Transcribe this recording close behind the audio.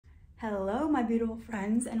my beautiful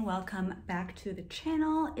friends, and welcome back to the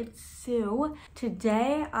channel. It's Sue.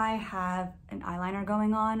 Today I have an eyeliner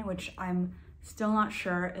going on, which I'm still not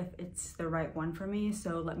sure if it's the right one for me,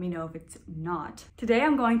 so let me know if it's not. Today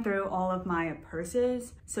I'm going through all of my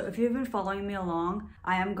purses. So if you've been following me along,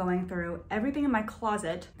 I am going through everything in my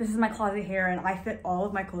closet. This is my closet here, and I fit all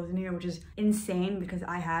of my clothes in here, which is insane because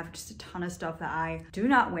I have just a ton of stuff that I do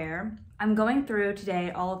not wear. I'm going through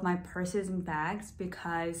today all of my purses and bags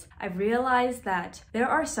because I realized that there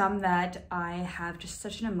are some that I have just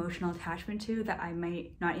such an emotional attachment to that I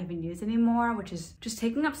might not even use anymore, which is just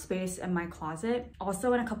taking up space in my closet.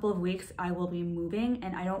 Also, in a couple of weeks, I will be moving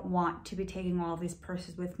and I don't want to be taking all of these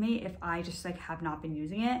purses with me if I just have not been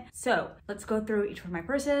using it. So let's go through each of my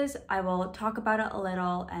purses. I will talk about it a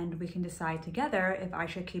little and we can decide together if I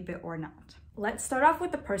should keep it or not. Let's start off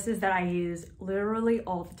with the purses that I use literally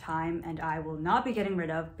all the time and I will not be getting rid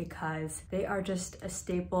of because they are just a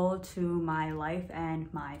staple to my life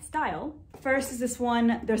and my style. First is this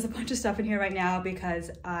one. There's a bunch of stuff in here right now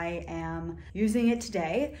because I am using it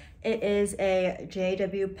today. It is a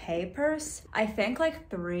JW Pay purse. I think like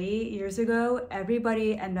 3 years ago,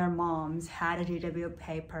 everybody and their moms had a JW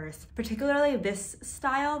Pay purse, particularly this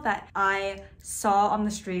style that I saw on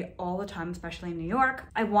the street all the time, especially in New York.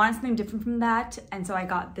 I wanted something different from that, and so I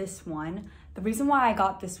got this one. The reason why I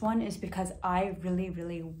got this one is because I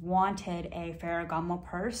really wanted a Ferragamo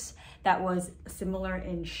purse that was similar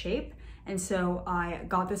in shape. And so I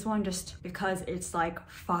got this one just because it's like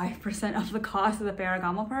 5% of the cost of the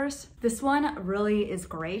Ferragamo purse. This one really is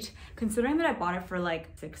great. Considering that I bought it for like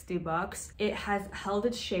 60 bucks, it has held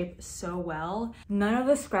its shape so well. None of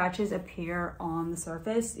the scratches appear on the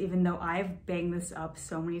surface, even though I've banged this up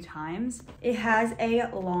so many times. It has a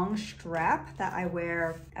long strap that I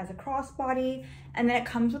wear as a crossbody, and then it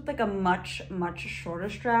comes with like a much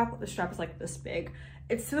shorter strap. The strap is like this big.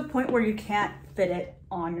 It's to the point where you can't fit it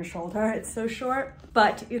on your shoulder. It's so short,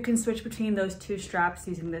 but you can switch between those two straps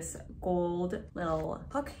using this gold little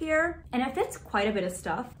hook here. And it fits quite a bit of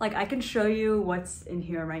stuff. Like I can show you what's in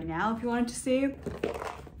here right now if you wanted to see.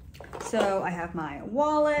 So I have my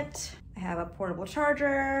wallet, I have a portable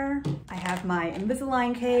charger, I have my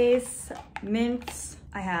Invisalign case, mints,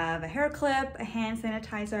 I have a hair clip, a hand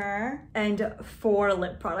sanitizer, and 4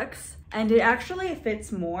 lip products. And it actually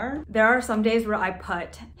fits more. There are some days where I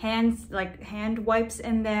put hand wipes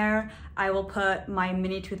in there. I will put my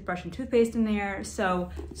mini toothbrush and toothpaste in there. So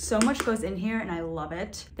much goes in here and I love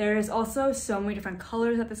it. There is also so many different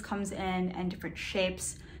colors that this comes in and different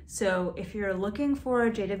shapes. So if you're looking for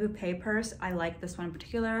a JW Pay purse, I like this one in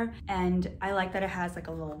particular. And I like that it has like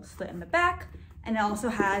a little slit in the back, and it also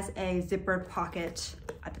has a zippered pocket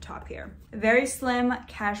at the top here. Very slim,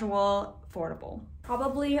 casual, affordable.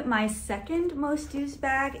 Probably my second most used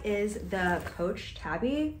bag is the Coach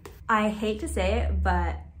Tabby. I hate to say it,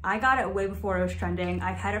 but I got it way before it was trending.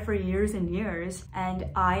 I've had it for years and years, and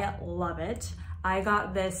I love it. I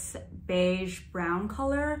got this beige brown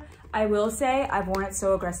color. I will say I've worn it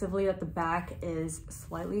so aggressively that the back is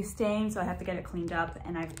slightly stained, so I have to get it cleaned up,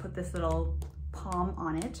 and I've put this little palm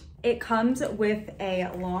on it. It comes with a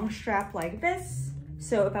long strap like this,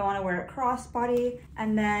 so if I want to wear it crossbody,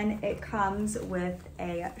 and then it comes with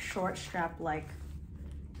a short strap like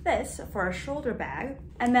this for a shoulder bag.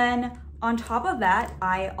 And then on top of that,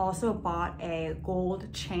 I also bought a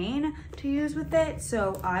gold chain to use with it,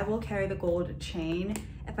 so I will carry the gold chain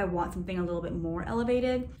if I want something a little bit more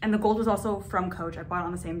elevated. And the gold was also from Coach. I bought it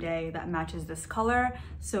on the same day that matches this color,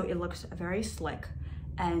 so it looks very slick.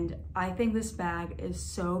 And I think this bag is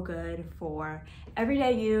so good for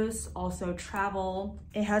everyday use, also travel.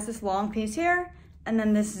 It has this long piece here, and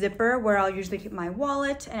then this zipper where I'll usually keep my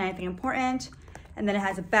wallet and anything important. And then it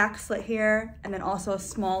has a back slit here, and then also a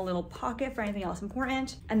small little pocket for anything else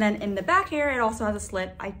important. And then in the back here, it also has a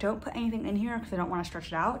slit. I don't put anything in here because I don't want to stretch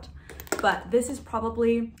it out. But this is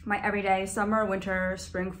probably my everyday summer, winter,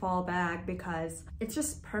 spring, fall bag because it's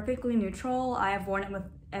just perfectly neutral. I have worn it with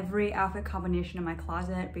every outfit combination in my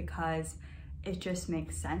closet because it just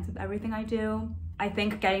makes sense with everything I do. I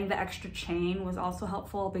think getting the extra chain was also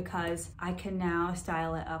helpful because I can now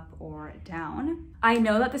style it up or down. I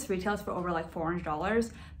know that this retails for over like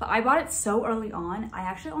 $400, but I bought it so early on. I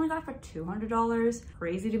actually only got it for $200.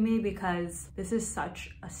 Crazy to me because this is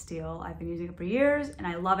such a steal. I've been using it for years and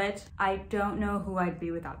I love it. I don't know who I'd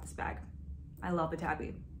be without this bag. I love the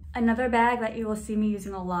Tabby. Another bag that you will see me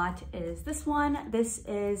using a lot is this one. This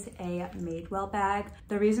is a Madewell bag.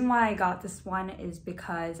 The reason why I got this one is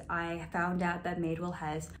because I found out that Madewell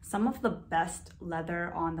has some of the best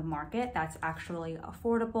leather on the market that's actually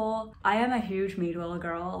affordable. I am a huge Madewell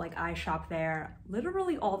girl. Like, I shop there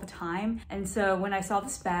literally all the time. And so when I saw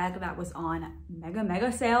this bag that was on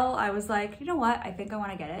mega sale, I was like, you know what? I think I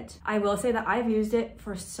want to get it. I will say that I've used it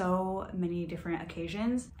for so many different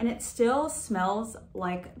occasions, and it still smells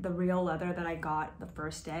like the real leather that I got the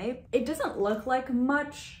first day. It doesn't look like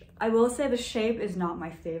much. I will say the shape is not my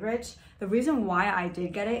favorite. The reason why I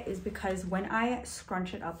did get it is because when I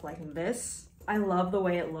scrunch it up like this, I love the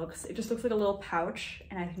way it looks. It just looks like a little pouch,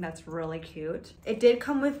 and I think that's really cute. It did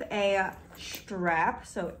come with a strap,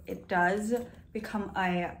 so it does become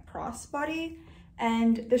a crossbody,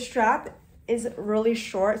 and the strap is really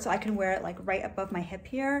short, so I can wear it like right above my hip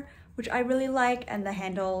here, which I really like, and the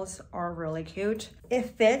handles are really cute.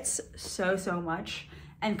 It fits so much,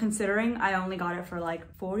 and considering I only got it for like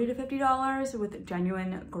 $40 to $50 with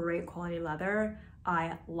genuine great quality leather,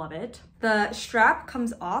 I love it. The strap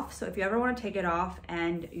comes off, so if you ever want to take it off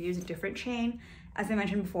and use a different chain, as I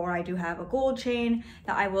mentioned before, I do have a gold chain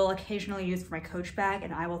that I will occasionally use for my Coach bag,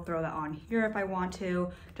 and I will throw that on here if I want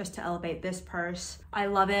to, just to elevate this purse. I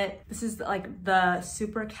love it. This is like the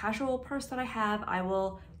super casual purse that I have. I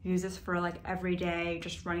will use this for like every day,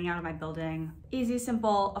 just running out of my building. Easy,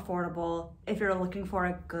 simple, affordable. If you're looking for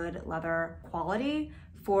a good leather quality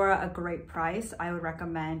for a great price, I would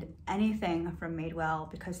recommend anything from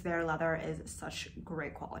Madewell because their leather is such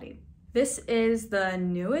great quality. This is the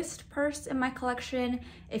newest purse in my collection.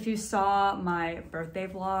 If you saw my birthday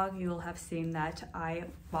vlog, you will have seen that I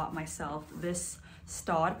bought myself this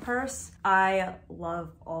Staud purse. I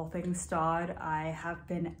love all things Staud. I have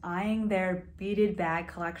been eyeing their beaded bag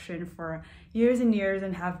collection for years and years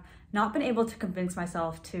and have not been able to convince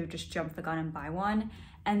myself to just jump the gun and buy one.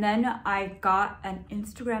 And then I got an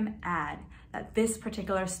Instagram ad that this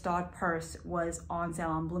particular Staud purse was on sale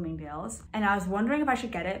on Bloomingdale's. And I was wondering if I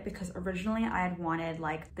should get it because originally I had wanted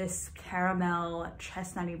like this caramel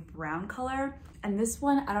chestnutty brown color. And this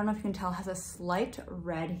one, I don't know if you can tell, has a slight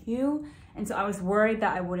red hue. And so I was worried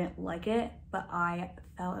that I wouldn't like it, but I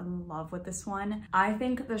fell in love with this one. I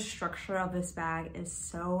think the structure of this bag is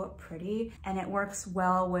so pretty and it works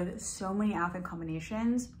well with so many outfit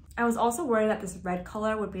combinations. I was also worried that this red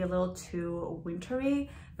color would be a little too wintry,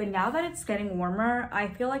 but now that it's getting warmer, I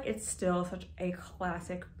feel like it's still such a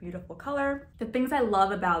classic, beautiful color. The things I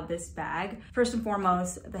love about this bag, first and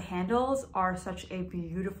foremost, the handles are such a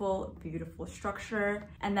beautiful structure.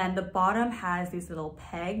 And then the bottom has these little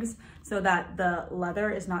pegs so that the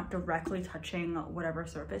leather is not directly touching whatever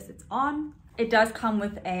surface it's on. It does come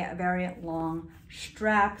with a very long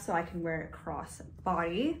strap so I can wear it cross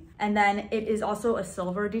body. And then it is also a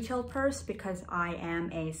silver detailed purse because I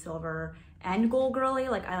am a silver and gold girly.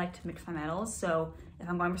 Like, I like to mix my metals. So if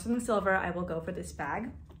I'm going for something silver, I will go for this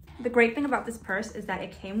bag. The great thing about this purse is that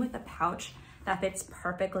it came with a pouch that fits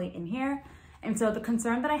perfectly in here. And so the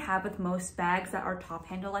concern that I have with most bags that are top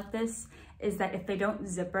handle like this is that if they don't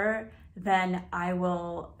zipper, then I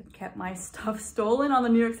will get my stuff stolen on the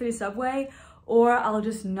New York City subway, or I'll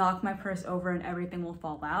just knock my purse over and everything will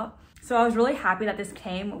fall out. So I was really happy that this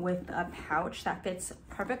came with a pouch that fits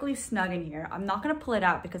perfectly snug in here. I'm not gonna pull it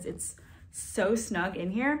out because it's so snug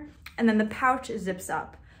in here. And then the pouch zips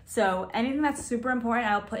up. So anything that's super important,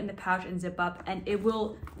 I'll put in the pouch and zip up, and it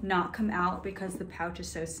will not come out because the pouch is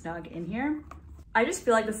so snug in here. I just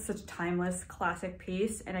feel like this is such a timeless, classic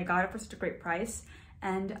piece, and I got it for such a great price,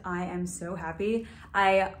 and I am so happy.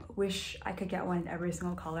 I wish I could get one in every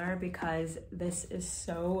single color because this is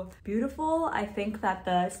so beautiful. I think that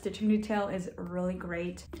the stitching detail is really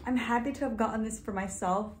great. I'm happy to have gotten this for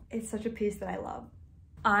myself. It's such a piece that I love.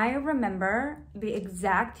 I remember the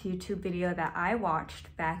exact YouTube video that I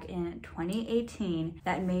watched back in 2018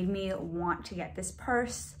 that made me want to get this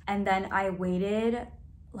purse. And then I waited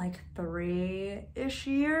like 3-ish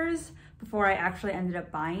years before I actually ended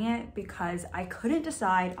up buying it because I couldn't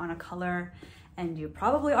decide on a color. And you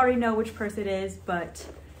probably already know which purse it is, but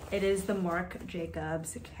it is the Marc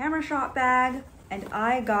Jacobs camera shot bag. And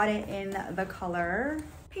I got it in the color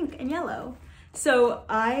pink and yellow. So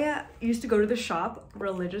I used to go to the shop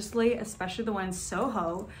religiously, especially the one in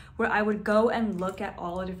Soho, where I would go and look at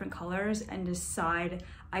all the different colors and decide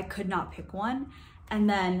I could not pick one. And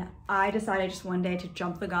then I decided just one day to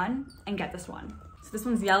jump the gun and get this one. So this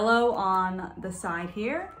one's yellow on the side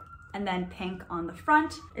here and then pink on the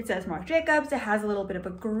front. It says Marc Jacobs. It has a little bit of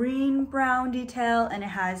a green brown detail and it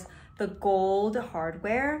has the gold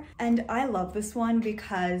hardware. And I love this one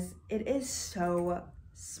because it is so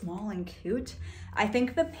small and cute. I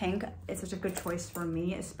think the pink is such a good choice for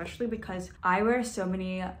me, especially because I wear so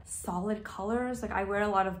many solid colors. Like I wear a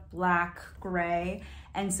lot of black, gray,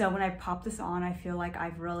 and so when I pop this on, I feel like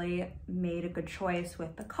I've really made a good choice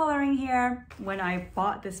with the coloring here. When I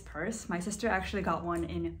bought this purse, my sister actually got one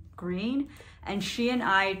in green, and she and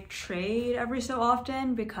I trade every so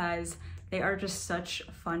often because they are just such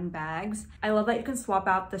fun bags. I love that you can swap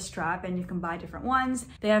out the strap and you can buy different ones.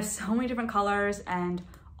 They have so many different colors, and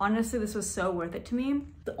honestly, this was so worth it to me.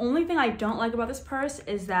 The only thing I don't like about this purse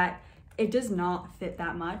is that it does not fit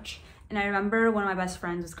that much. And I remember one of my best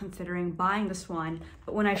friends was considering buying this one,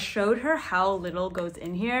 but when I showed her how little goes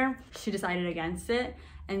in here, she decided against it.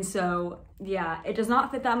 And so yeah, it does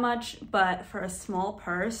not fit that much, but for a small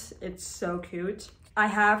purse, it's so cute. I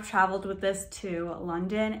have traveled with this to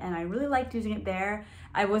London and I really liked using it there.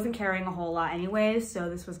 I wasn't carrying a whole lot anyways, so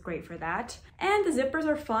this was great for that. And the zippers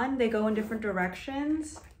are fun. They go in different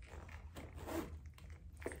directions.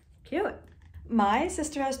 Cute. My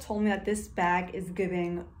sister has told me that this bag is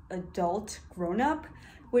giving adult grown-up,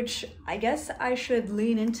 which I guess I should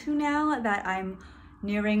lean into now that I'm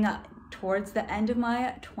nearing towards the end of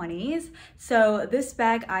my 20s. So this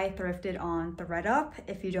bag I thrifted on thredUP.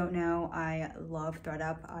 If you don't know, I love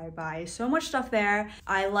thredUP. I buy so much stuff there.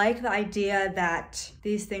 I like the idea that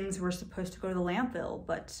these things were supposed to go to the landfill,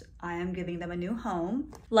 but I am giving them a new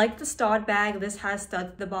home. Like the Staud bag, this has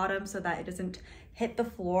studs at the bottom so that it doesn't hit the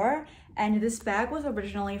floor. And this bag was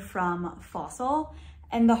originally from Fossil.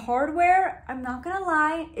 And the hardware, I'm not gonna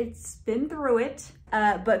lie, it's been through it.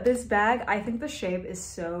 But this bag, I think the shape is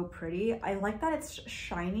so pretty. I like that it's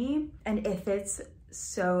shiny and it fits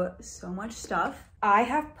so much stuff. I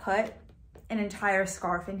have put an entire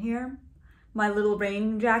scarf in here. My little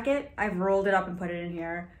rain jacket, I've rolled it up and put it in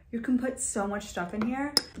here. You can put so much stuff in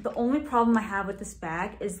here. The only problem I have with this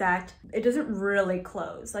bag is that it doesn't really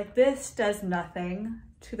close. Like this does nothing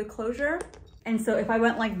to the closure. And so if I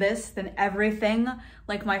went like this, then everything,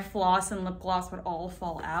 like my floss and lip gloss, would all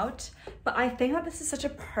fall out. But I think that this is such a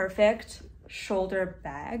perfect shoulder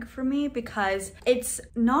bag for me because it's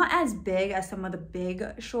not as big as some of the big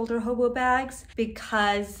shoulder hobo bags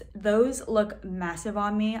because those look massive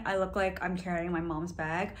on me. I look like I'm carrying my mom's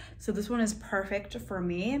bag. So this one is perfect for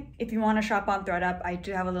me. If you want to shop on thredUP, I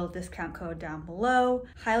do have a little discount code down below.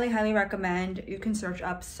 Highly recommend. You can search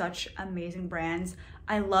up such amazing brands.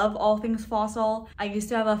 I love all things Fossil. I used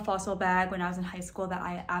to have a Fossil bag when I was in high school that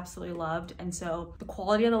I absolutely loved. And so the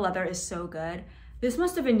quality of the leather is so good. This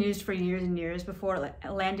must have been used for years and years before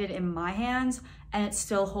it landed in my hands, and it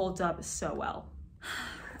still holds up so well.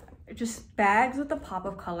 Just bags with a pop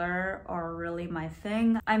of color are really my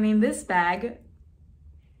thing. I mean, this bag,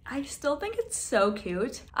 I still think it's so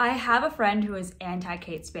cute. I have a friend who is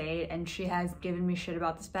anti-Kate Spade and she has given me shit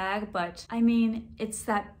about this bag, but I mean, it's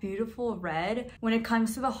that beautiful red. When it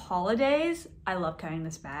comes to the holidays, I love carrying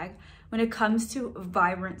this bag. When it comes to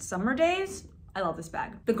vibrant summer days, I love this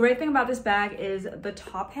bag. The great thing about this bag is the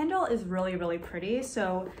top handle is really pretty.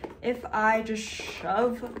 So if I just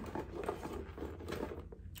shove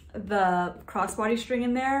the crossbody string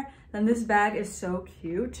in there, then this bag is so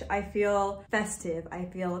cute. I feel festive, I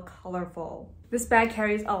feel colorful. This bag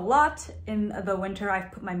carries a lot. In the winter,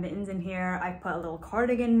 I've put my mittens in here, I've put a little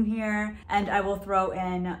cardigan in here, and I will throw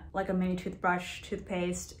in like a mini toothbrush,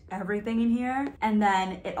 toothpaste, everything in here. And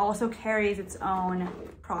then it also carries its own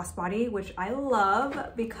crossbody, which I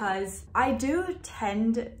love because I do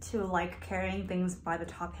tend to like carrying things by the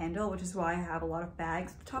top handle, which is why I have a lot of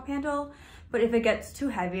bags with the top handle. But if it gets too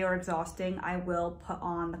heavy or exhausting, I will put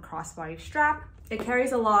on the crossbody strap. It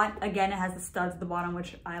carries a lot. Again, it has the studs at the bottom,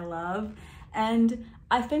 which I love. And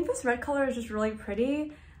I think this red color is just really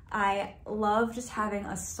pretty. I love just having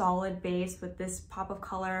a solid base with this pop of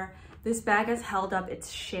color. This bag has held up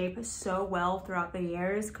its shape so well throughout the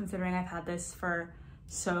years, considering I've had this for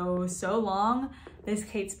so long. This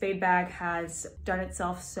Kate Spade bag has done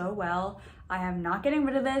itself so well. I am not getting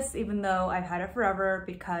rid of this, even though I've had it forever,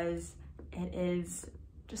 because it is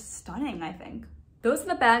just stunning, I think. Those are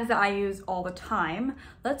the bags that I use all the time.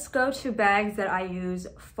 Let's go to bags that I use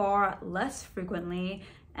far less frequently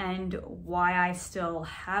and why I still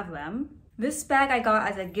have them. This bag I got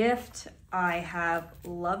as a gift. I have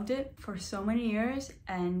loved it for so many years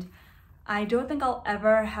and I don't think I'll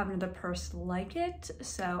ever have another purse like it,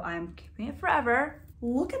 so I'm keeping it forever.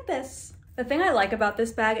 Look at this. The thing I like about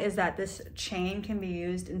this bag is that this chain can be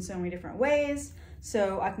used in so many different ways.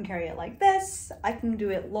 So I can carry it like this. I can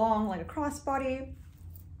do it long like a crossbody.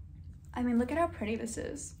 I mean, look at how pretty this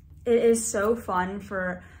is. It is so fun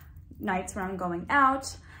for nights when I'm going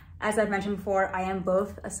out As I've mentioned before, I am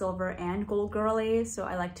both a silver and gold girly, so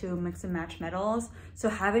I like to mix and match metals. So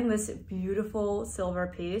having this beautiful silver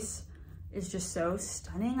piece is just so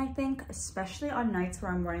stunning, I think, especially on nights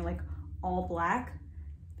where I'm wearing like all black.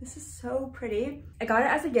 This is so pretty. I got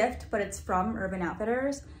it as a gift, but it's from Urban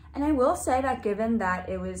Outfitters. And I will say that given that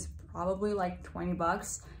it was probably like 20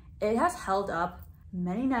 bucks, it has held up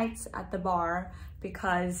many nights at the bar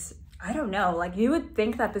because I don't know, like you would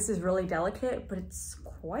think that this is really delicate, but it's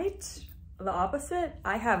quite the opposite.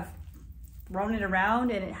 I have thrown it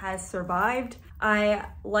around and it has survived. I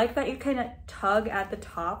like that you can tug at the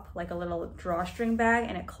top like a little drawstring bag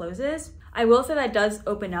and it closes. I will say that it does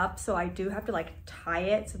open up, so I do have to like tie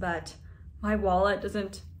it so that my wallet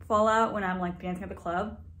doesn't fall out when I'm like dancing at the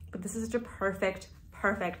club. But this is such a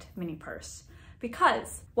perfect mini purse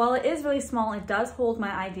because while it is really small, it does hold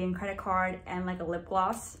my ID and credit card and like a lip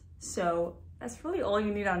gloss. So that's really all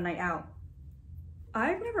you need on a night out.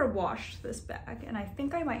 I've never washed this bag and I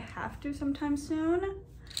think I might have to sometime soon.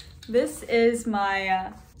 This is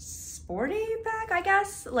my sporty bag, I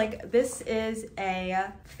guess. Like this is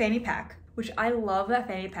a fanny pack, which I love that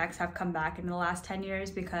fanny packs have come back in the last 10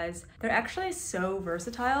 years because they're actually so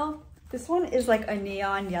versatile. This one is like a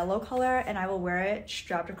neon yellow color and I will wear it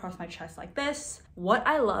strapped across my chest like this. What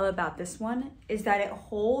I love about this one is that it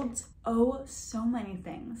holds so many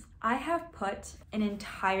things. I have put an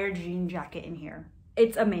entire jean jacket in here.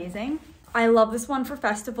 It's amazing. I love this one for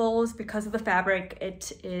festivals because of the fabric.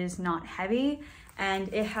 It is not heavy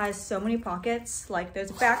and it has so many pockets. Like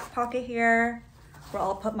there's a back pocket here where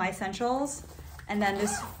I'll put my essentials. And then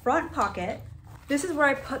this front pocket, this is where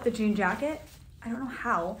I put the jean jacket. I don't know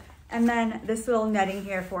how. And then this little netting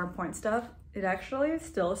here for important stuff. It actually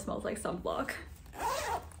still smells like sunblock.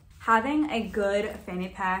 Having a good fanny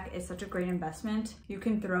pack is such a great investment. You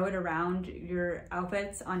can throw it around your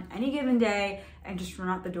outfits on any given day and just run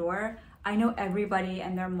out the door. I know everybody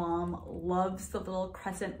and their mom loves the little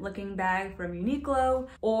crescent looking bag from Uniqlo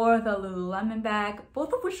or the Lululemon bag,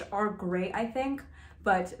 both of which are great, I think,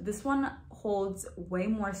 but this one holds way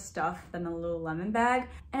more stuff than the Lululemon bag.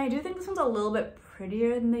 And I do think this one's a little bit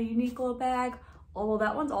prettier than the Uniqlo bag, although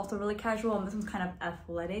that one's also really casual and this one's kind of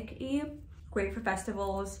athletic-y. Great for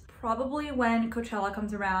festivals. Probably when Coachella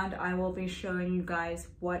comes around, I will be showing you guys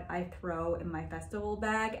what I throw in my festival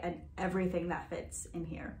bag and everything that fits in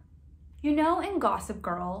here. You know in Gossip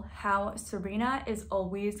Girl how Serena is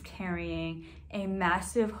always carrying a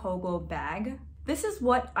massive Hogo bag? This is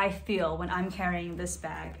what I feel when I'm carrying this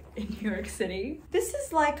bag in New York City. This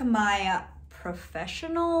is like my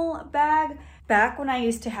professional bag. Back when I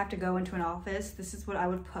used to have to go into an office, this is what I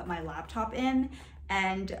would put my laptop in.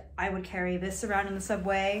 And I would carry this around in the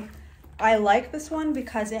subway. I like this one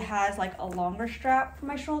because it has like a longer strap for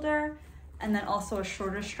my shoulder and then also a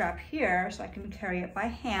shorter strap here so I can carry it by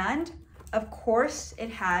hand. Of course, it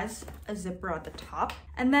has a zipper at the top.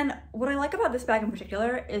 And then what I like about this bag in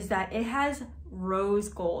particular is that it has rose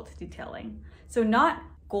gold detailing. So not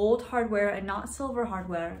gold hardware and not silver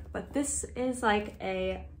hardware, but this is like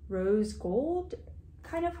a rose gold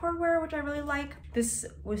kind of hardware, which I really like. This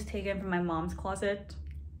was taken from my mom's closet.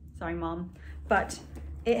 Sorry, mom. But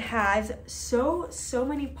it has so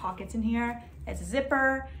many pockets in here. It's a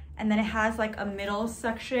zipper, and then it has like a middle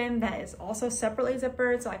section that is also separately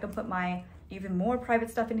zippered, so I can put my even more private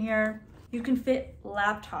stuff in here. You can fit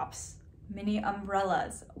laptops, mini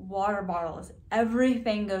umbrellas, water bottles,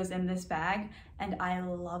 everything goes in this bag, and I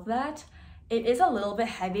love that. It is a little bit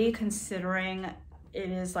heavy considering it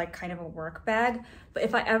is like kind of a work bag, but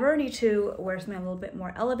if I ever need to wear something a little bit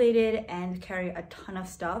more elevated and carry a ton of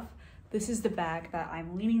stuff, this is the bag that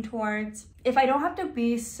I'm leaning towards. If I don't have to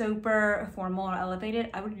be super formal or elevated,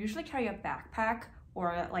 I would usually carry a backpack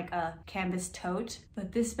or like a canvas tote,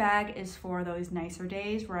 but this bag is for those nicer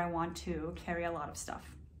days where I want to carry a lot of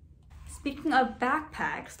stuff. Speaking of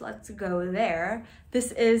backpacks, let's go there.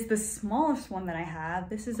 This is the smallest one that I have.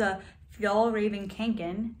 This is a Fjallraven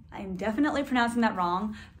Kanken. I'm definitely pronouncing that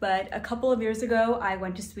wrong, but a couple of years ago I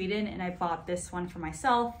went to Sweden and I bought this one for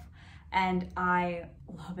myself and I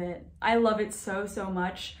love it. I love it so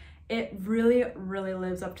much. It really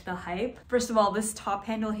lives up to the hype. First of all, this top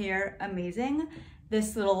handle here, amazing.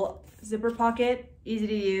 This little zipper pocket, easy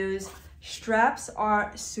to use. Straps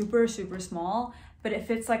are super small, but it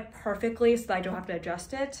fits like perfectly so that I don't have to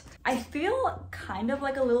adjust it. I feel kind of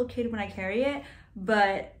like a little kid when I carry it,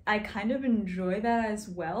 but I kind of enjoy that as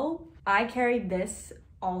well. I carried this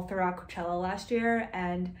all throughout Coachella last year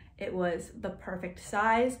and it was the perfect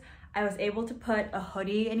size. I was able to put a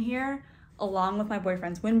hoodie in here along with my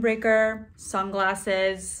boyfriend's windbreaker,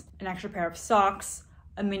 sunglasses, an extra pair of socks,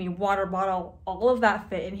 a mini water bottle, all of that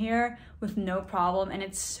fit in here with no problem. And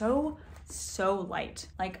it's so light.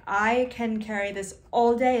 Like I can carry this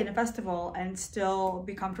all day in a festival and still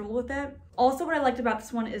be comfortable with it. Also, what I liked about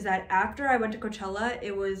this one is that after I went to Coachella,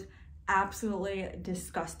 it was absolutely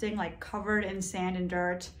disgusting, like covered in sand and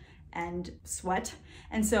dirt and sweat.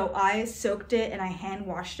 And so I soaked it and I hand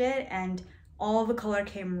washed it and all the color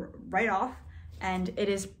came right off and it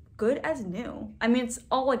is good as new. I mean, it's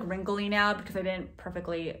all like wrinkly now because I didn't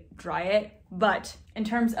perfectly dry it, but in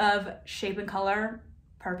terms of shape and color,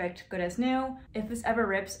 perfect, good as new. If this ever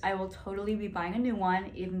rips, I will totally be buying a new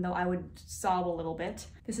one, even though I would sob a little bit.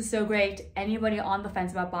 This is so great. Anybody on the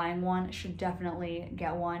fence about buying one should definitely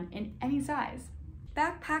get one in any size.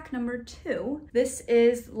 Backpack number 2. This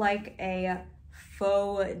is like a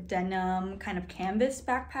faux denim kind of canvas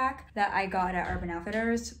backpack that I got at Urban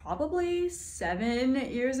Outfitters probably 7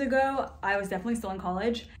 years ago. I was definitely still in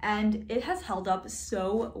college and it has held up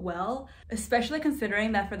so well, especially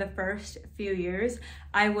considering that for the first few years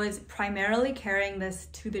I was primarily carrying this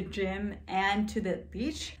to the gym and to the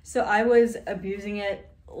beach. So I was abusing it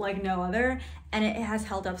like no other and it has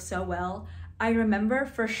held up so well. I remember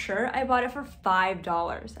for sure I bought it for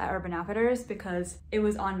 $5 at Urban Outfitters because it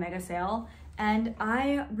was on mega sale. And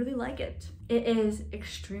I really like it. It is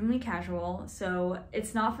extremely casual, so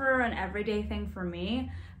it's not for an everyday thing for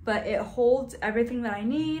me, but it holds everything that I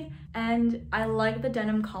need, and I like the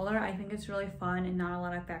denim color. I think it's really fun, and not a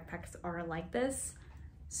lot of backpacks are like this.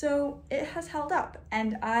 So it has held up,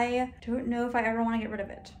 and I don't know if I ever want to get rid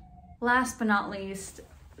of it. Last but not least,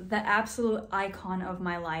 the absolute icon of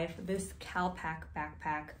my life, this Calpak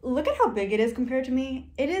backpack. Look at how big it is compared to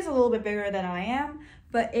me. It is a little bit bigger than I am,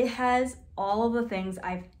 but it has all of the things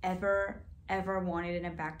I've ever wanted in a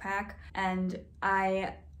backpack, and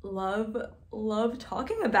I love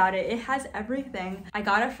talking about it. It has everything. I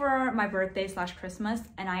got it for my birthday / Christmas,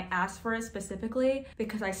 and I asked for it specifically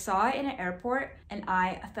because I saw it in an airport and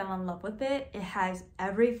I fell in love with it. It has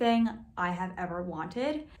everything I have ever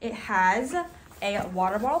wanted. It has a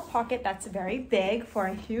water bottle pocket that's very big for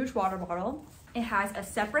a huge water bottle. It has a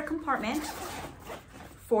separate compartment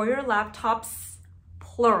for your laptops,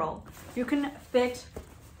 plural. You can fit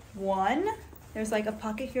one. There's like a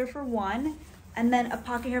pocket here for one, and then a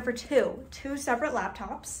pocket here for two separate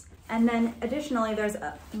laptops. And then additionally, there's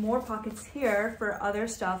more pockets here for other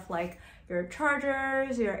stuff like your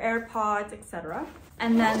chargers, your AirPods, etc.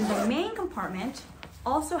 And then the main compartment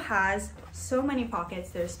also has so many pockets.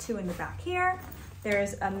 There's 2 in the back here.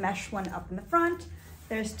 There's a mesh one up in the front.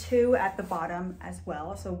 There's 2 at the bottom as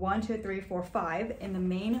well. So 1, 2, 3, 4, 5 in the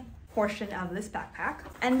main portion of this backpack.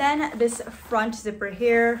 And then this front zipper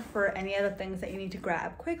here for any other things that you need to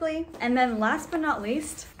grab quickly. And then last but not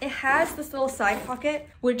least, it has this little side pocket,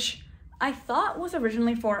 which I thought was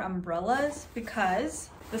originally for umbrellas because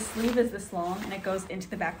the sleeve is this long and it goes into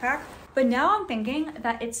the backpack. But now I'm thinking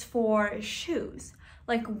that it's for shoes.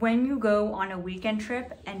 Like when you go on a weekend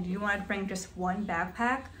trip and you want to bring just one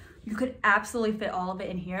backpack, you could absolutely fit all of it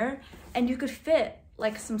in here, and you could fit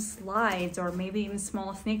like some slides or maybe even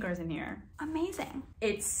small sneakers in here. Amazing.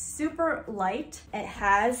 It's super light. It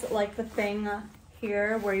has like the thing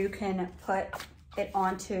here where you can put it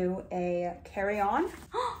onto a carry-on.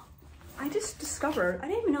 I just discovered, I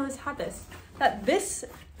didn't even know this had this, that this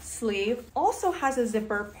sleeve also has a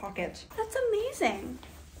zipper pocket. That's amazing.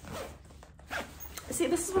 See,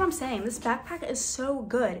 this is what I'm saying. This backpack is so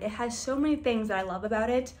good. It has so many things that I love about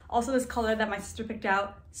it. Also this color that my sister picked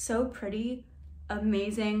out, so pretty,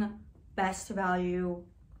 amazing, best value,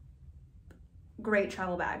 great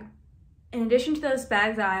travel bag. In addition to those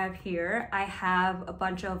bags that I have here, I have a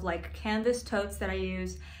bunch of like canvas totes that I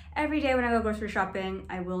use every day when I go grocery shopping.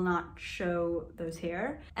 I will not show those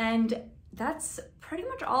here. And that's pretty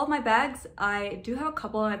much all of my bags. I do have a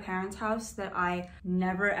couple at my parents' house that I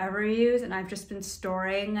never ever use, and I've just been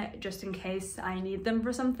storing just in case I need them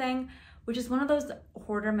for something, which is one of those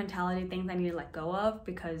hoarder mentality things I need to let go of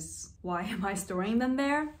because why am I storing them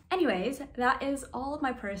there? Anyways, that is all of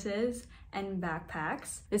my purses and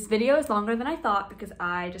backpacks. This video is longer than I thought because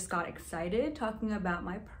I just got excited talking about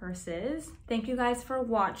my purses. Thank you guys for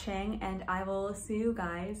watching, and I will see you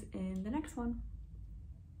guys in the next one.